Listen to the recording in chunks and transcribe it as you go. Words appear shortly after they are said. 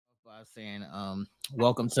was saying,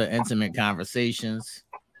 welcome to Intimate Conversations.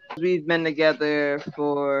 We've been together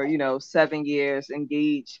for, 7 years,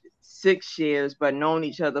 engaged 6 years, but known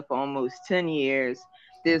each other for almost 10 years.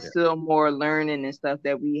 There's Okay. still more learning and stuff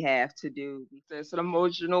that we have to do. It's an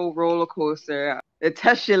emotional roller coaster. It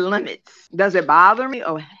tests your limits. Does it bother me?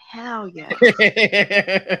 Oh, hell yes.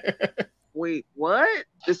 Wait, what?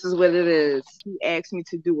 This is what it is. He asked me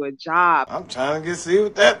to do a job. I'm trying to see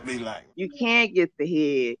what that be like. You can't get the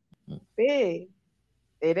head. Big.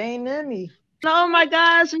 It ain't in me. Oh my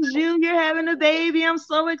gosh, it's you. You're having a baby. I'm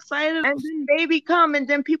so excited. And then baby come and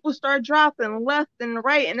then people start dropping left and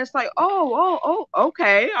right. And it's like, oh,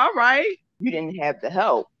 okay, all right. You didn't have the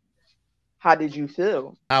help. How did you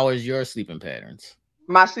feel? How is your sleeping patterns?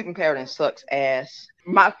 My sleeping pattern sucks ass.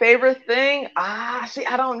 My favorite thing, I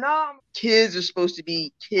don't know. Kids are supposed to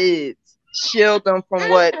be kids. Shield them from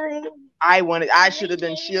what I should have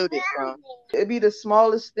been shielded from. It'd be the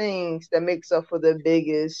smallest things that makes up for the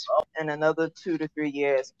biggest. In another 2 to 3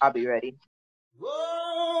 years, I'll be ready.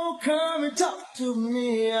 Oh, come and talk to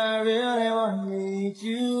me. I really wanna meet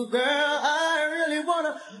you, girl. I really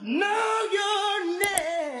wanna know